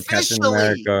returning for Captain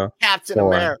America. Captain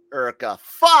America.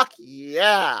 Fuck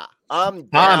yeah. I'm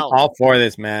down. I'm all for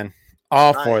this, man.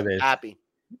 All for this. Happy.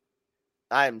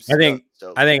 I think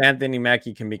Anthony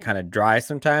Mackie can be kind of dry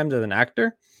sometimes as an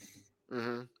actor.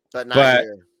 Mm-hmm. But not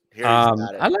here.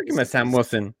 I like him as Sam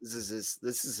Wilson. This is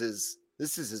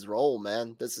his role,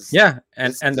 man.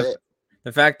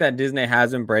 The fact that Disney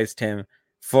has embraced him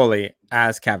fully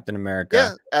as Captain America.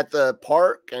 Yeah, at the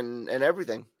park and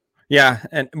everything. Yeah,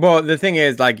 and well, the thing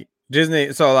is, like,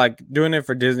 Disney, so like doing it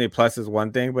for Disney Plus is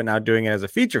one thing, but now doing it as a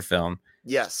feature film,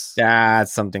 yes,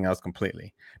 that's something else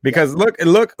completely. Because look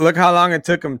how long it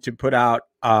took him to put out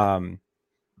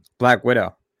Black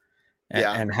Widow,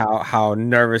 and how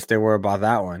nervous they were about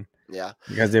that one. Yeah,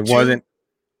 because it wasn't.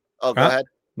 Oh, go ahead.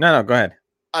 No, go ahead.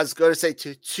 I was going to say,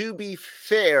 to be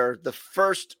fair, the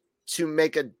first to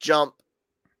make a jump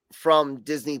from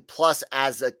Disney Plus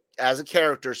as a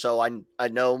character. So I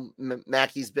know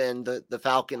Mackie's been the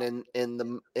Falcon in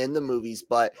the movies,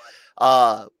 but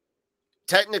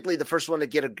technically the first one to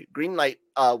get a green light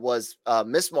was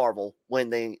Miss Marvel when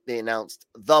they announced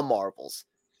the Marvels.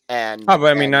 And but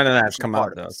I mean, none of that's come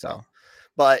out though. So,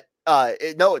 but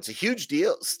it's a huge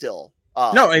deal still.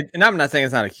 And I'm not saying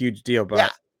it's not a huge deal, but. Yeah.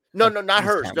 No, not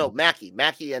hers. No, Mackie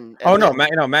and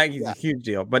Maggie's a huge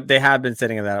deal, but they have been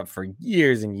setting that up for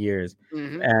years and years,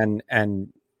 mm-hmm.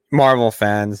 and Marvel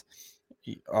fans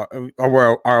are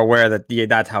aware that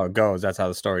that's how it goes. That's how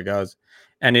the story goes,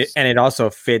 and it also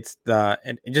fits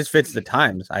it just fits the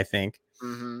times, I think,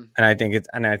 mm-hmm. and I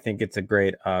think it's a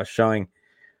great showing.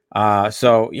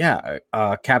 So yeah,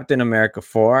 Captain America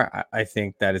 4, I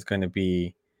think that is going to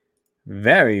be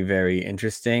very, very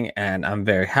interesting, and I'm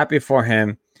very happy for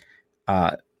him.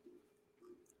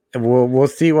 We'll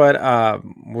see if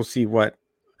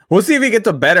he gets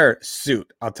a better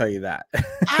suit. I'll tell you that.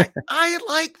 I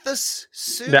like this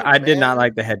suit. I did not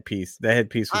like the headpiece. The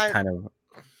headpiece was kind of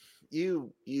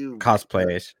you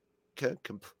cosplayish.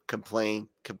 Complain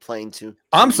to.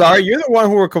 I'm sorry, you're the one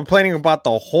who were complaining about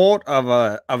the hold of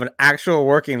an actual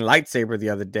working lightsaber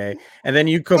the other day, and then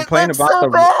you complain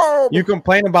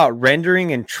about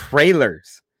rendering in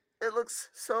trailers. It looks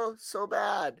so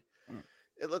bad.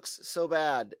 It looks so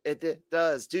bad. It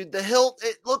does, dude. The hilt.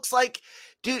 It looks like,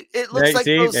 those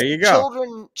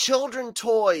children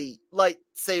toy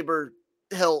lightsaber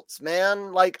hilts,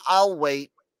 man. Like I'll wait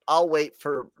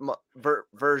for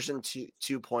version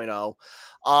 2.0.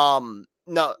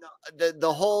 No,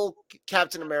 the whole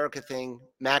Captain America thing,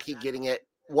 Mackie getting it.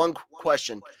 One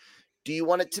question: do you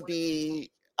want it to be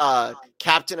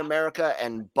Captain America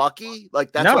and Bucky?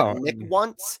 Like that's what Nick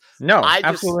wants? No,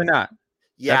 absolutely not.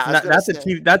 Yeah, that's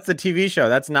the TV show.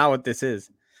 That's not what this is.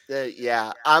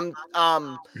 Yeah, I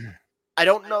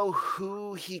don't know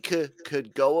who he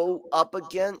could go up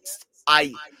against.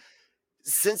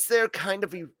 Since they're kind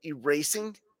of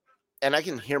erasing and I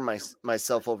can hear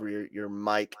myself over your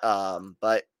mic.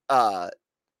 But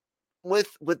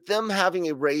with them having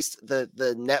erased the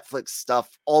Netflix stuff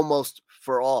almost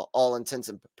for all intents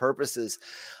and purposes,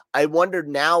 I wondered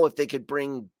now if they could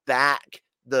bring back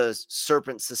the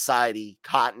Serpent Society,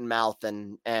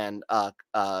 Cottonmouth, and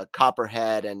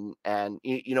Copperhead, and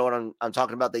you know what I'm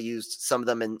talking about. They used some of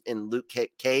them in Luke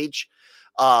Cage,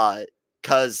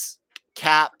 because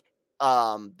Cap,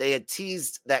 they had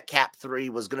teased that Cap 3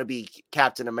 was going to be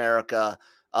Captain America,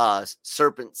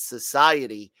 Serpent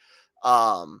Society,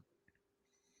 and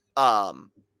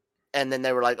then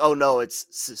they were like, oh no, it's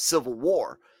Civil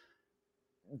War.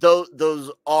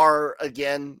 Those are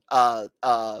again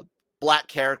black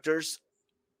characters.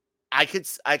 I could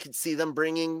see them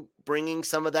bringing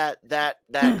some of that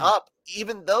up,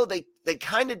 even though they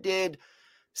kind of did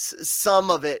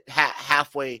some of it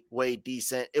halfway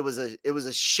decent. It was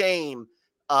a shame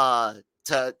to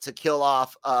kill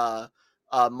off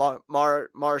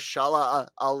Marshala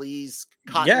Ali's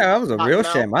That was a real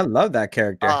shame. I love that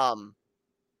character.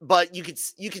 But you could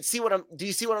see what I'm. Do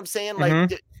you see what I'm saying?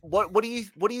 Like, what do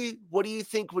you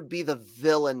think would be the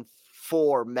villain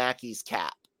for Mackey's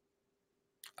Cap?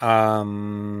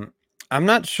 I'm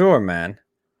not sure, man.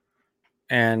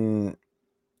 And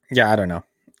yeah, I don't know.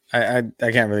 I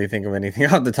can't really think of anything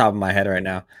off the top of my head right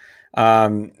now.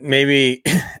 Maybe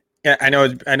yeah, I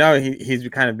know he's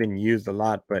kind of been used a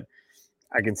lot, but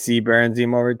I can see Baron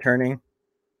Zemo returning.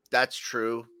 That's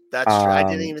true. That's true. I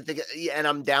didn't even think. And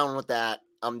I'm down with that.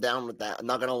 I'm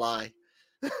not gonna lie.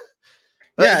 But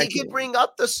yeah, he could bring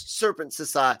up the Serpent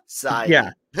Society.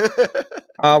 Yeah.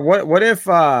 What if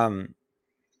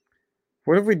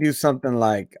we do something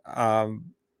like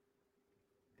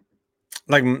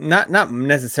not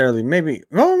necessarily, maybe,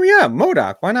 oh yeah,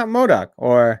 MODOK. Why not MODOK?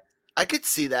 Or I could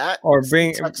see that. Or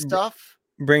bring stuff.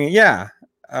 Bring it, yeah.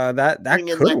 That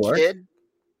could work. Kid.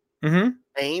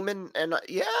 AIM and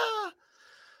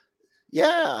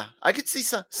yeah, I could see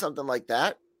something like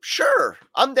that. Sure,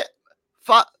 I'm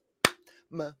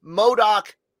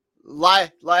MODOK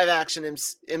live action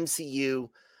MCU.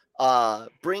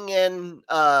 Bring in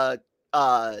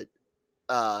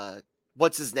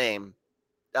what's his name?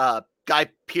 Guy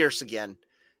Pearce again.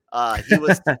 He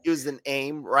was an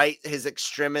AIM, right? His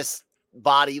extremist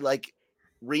body like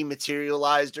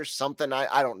rematerialized or something.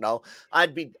 I don't know.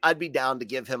 I'd be down to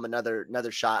give him another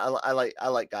shot. I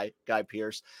like Guy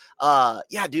Pearce.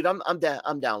 Yeah, dude, I'm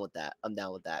down with that.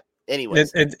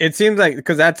 Anyways, it seems like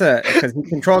because he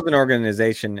controls an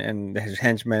organization and his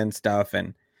henchmen and stuff,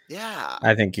 and yeah,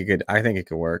 I think it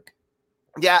could work.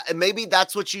 Yeah, and maybe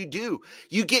that's what you do.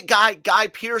 You get Guy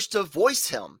Pearce to voice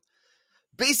him.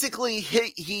 Basically,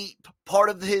 he part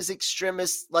of his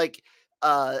extremist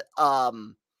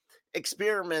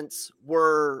experiments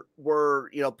were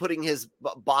putting his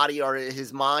body or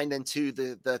his mind into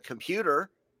the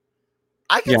computer.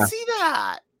 I can see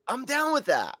that. I'm down with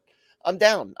that. I'm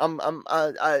down.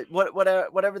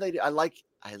 Whatever they do. I like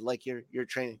your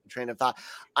train of thought.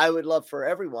 I would love for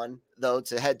everyone though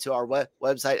to head to our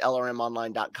website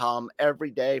lrmonline.com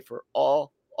every day for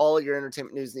all your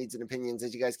entertainment news, needs, and opinions.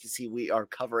 As you guys can see, we are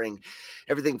covering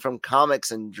everything from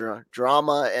comics and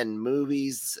drama and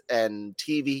movies and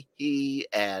TV,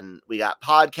 and we got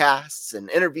podcasts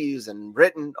and interviews and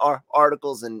written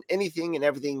articles and anything and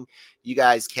everything you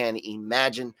guys can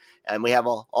imagine. And we have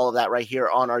all of that right here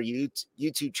on our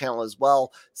YouTube channel as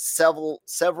well. Several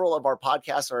of our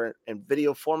podcasts are in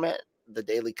video format, the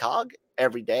Daily COG,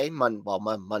 every day,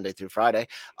 Monday through Friday.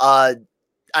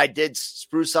 I did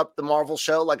spruce up the Marvel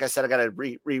show. Like I said, I got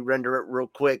to re-render it real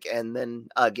quick and then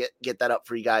get that up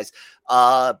for you guys.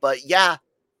 But yeah,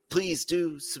 please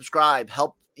do subscribe.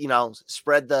 Help,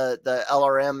 spread the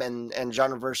LRM and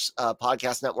Genreverse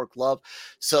podcast network love.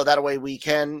 So that way we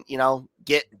can,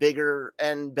 get bigger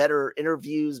and better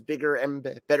interviews, bigger and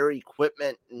better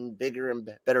equipment, and bigger and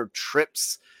better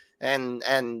trips. And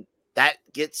that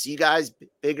gets you guys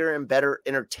bigger and better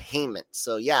entertainment.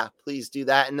 So yeah, please do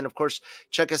that. And then of course,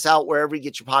 check us out wherever you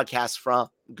get your podcasts from: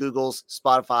 Google's,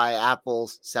 Spotify,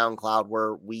 Apple's, SoundCloud,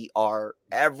 where we are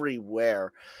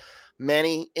everywhere.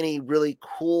 Manny, any really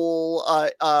cool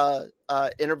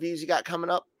interviews you got coming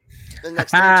up the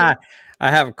next time? I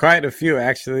have quite a few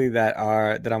actually that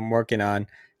I'm working on.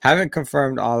 Haven't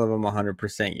confirmed all of them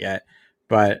 100% yet,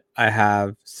 but I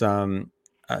have some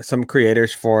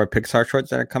creators for Pixar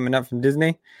shorts that are coming up from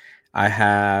Disney. I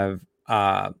have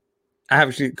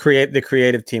actually the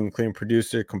creative team, including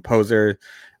producer, composer,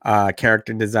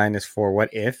 character designers for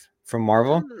What If from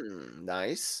Marvel.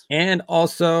 Nice. And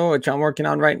also, which I'm working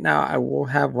on right now, I will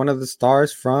have one of the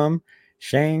stars from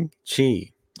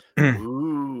Shang-Chi.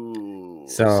 Ooh.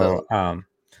 So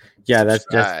Yeah,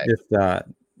 Subscribe.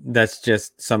 that's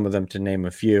just some of them to name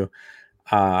a few.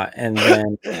 And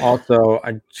then also,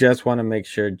 I just want to make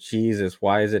sure, Jesus,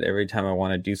 why is it every time I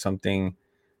want to do something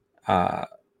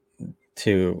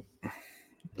to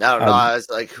I don't know. I was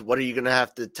like, what are you gonna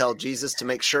have to tell Jesus to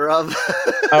make sure of?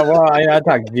 well, I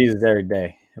talk to Jesus every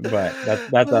day, but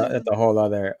that's a whole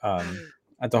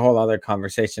other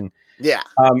conversation. Yeah.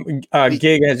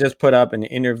 Gig has just put up an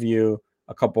interview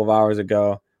a couple of hours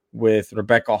ago with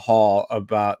Rebecca Hall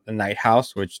about the Night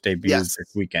House, which debuted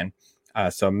this weekend.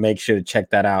 So make sure to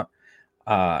check that out.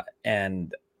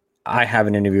 And I have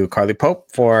an interview with Carly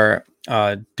Pope for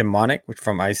Demonic, which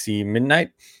from IC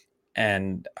Midnight.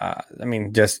 And I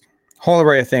mean, just whole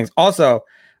array of things. Also,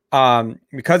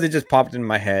 because it just popped in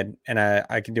my head, and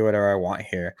I can do whatever I want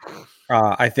here.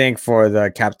 I think for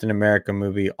the Captain America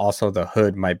movie, also the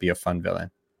Hood might be a fun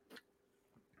villain.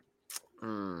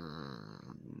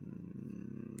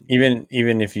 Even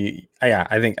if you,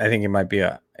 I think it might be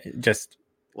a just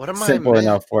simple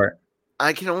enough for it.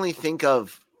 I can only think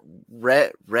of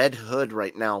Red Hood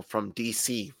right now from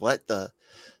DC. What the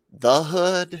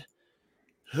Hood?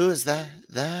 Who is that?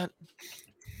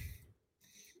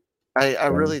 I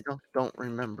really don't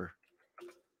remember.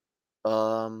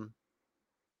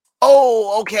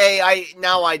 Oh, okay. I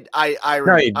remember.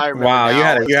 Wow,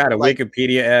 now. you had a like,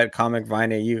 Wikipedia ad, Comic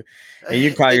Vine.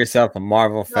 You call yourself a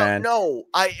Marvel fan? No,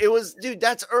 it was, dude.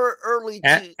 That's early.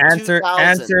 Answer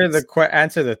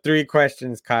the three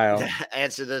questions, Kyle.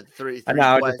 Answer the three. No,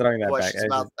 I was just throwing that back.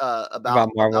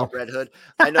 About Marvel. About Red Hood.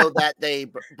 I know that they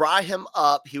brought him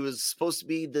up. He was supposed to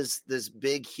be this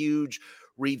big, huge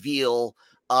reveal.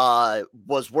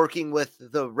 Was working with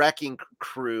the Wrecking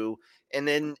Crew. And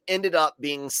then ended up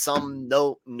being some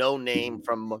no name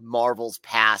from Marvel's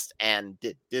past and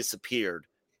disappeared.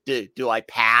 Do I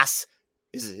pass?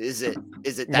 Is it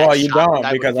that? Well, you don't,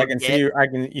 because I can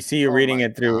see you reading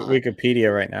it through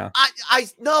Wikipedia right now. I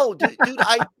no, dude.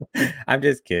 I'm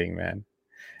just kidding, man.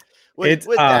 But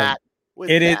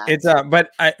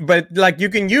like you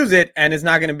can use it and it's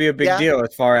not going to be a big deal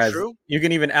as far as you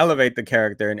can even elevate the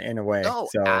character in a way. No,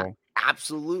 so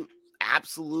absolutely.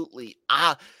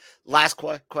 Last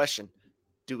question.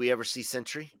 Do we ever see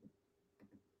Sentry?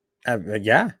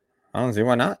 Yeah. I don't see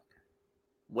why not.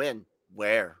 When?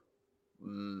 Where?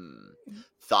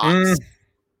 Thoughts?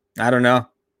 I don't know.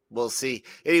 We'll see.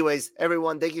 Anyways,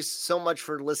 everyone, thank you so much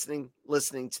for listening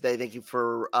today. Thank you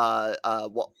for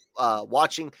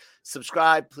watching.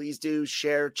 Subscribe. Please do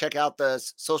share. Check out the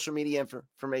social media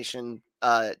information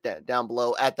down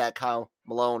below at that Kyle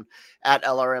Malone, at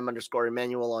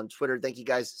LRM_Emmanuel on Twitter. Thank you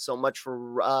guys so much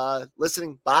for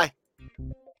listening. Bye.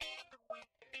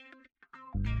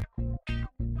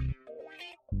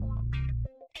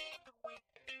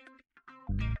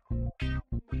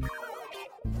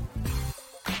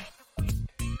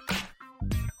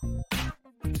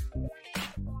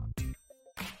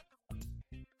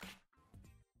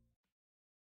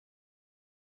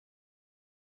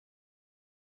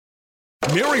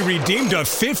 Mary redeemed a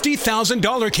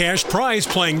 $50,000 cash prize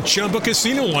playing Chumba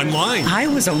Casino online. I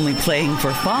was only playing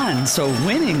for fun, so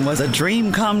winning was a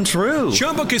dream come true.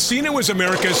 Chumba Casino is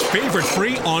America's favorite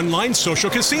free online social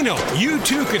casino. You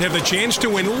too could have the chance to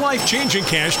win life-changing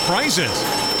cash prizes.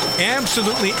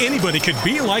 Absolutely anybody could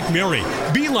be like Mary.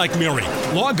 Be like Mary.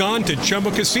 Log on to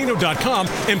ChumbaCasino.com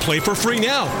and play for free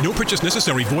now. No purchase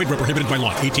necessary. Void where prohibited by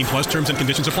law. 18+ terms and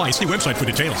conditions apply. See website for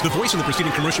details. The voice in the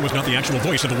preceding commercial was not the actual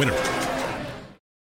voice of the winner.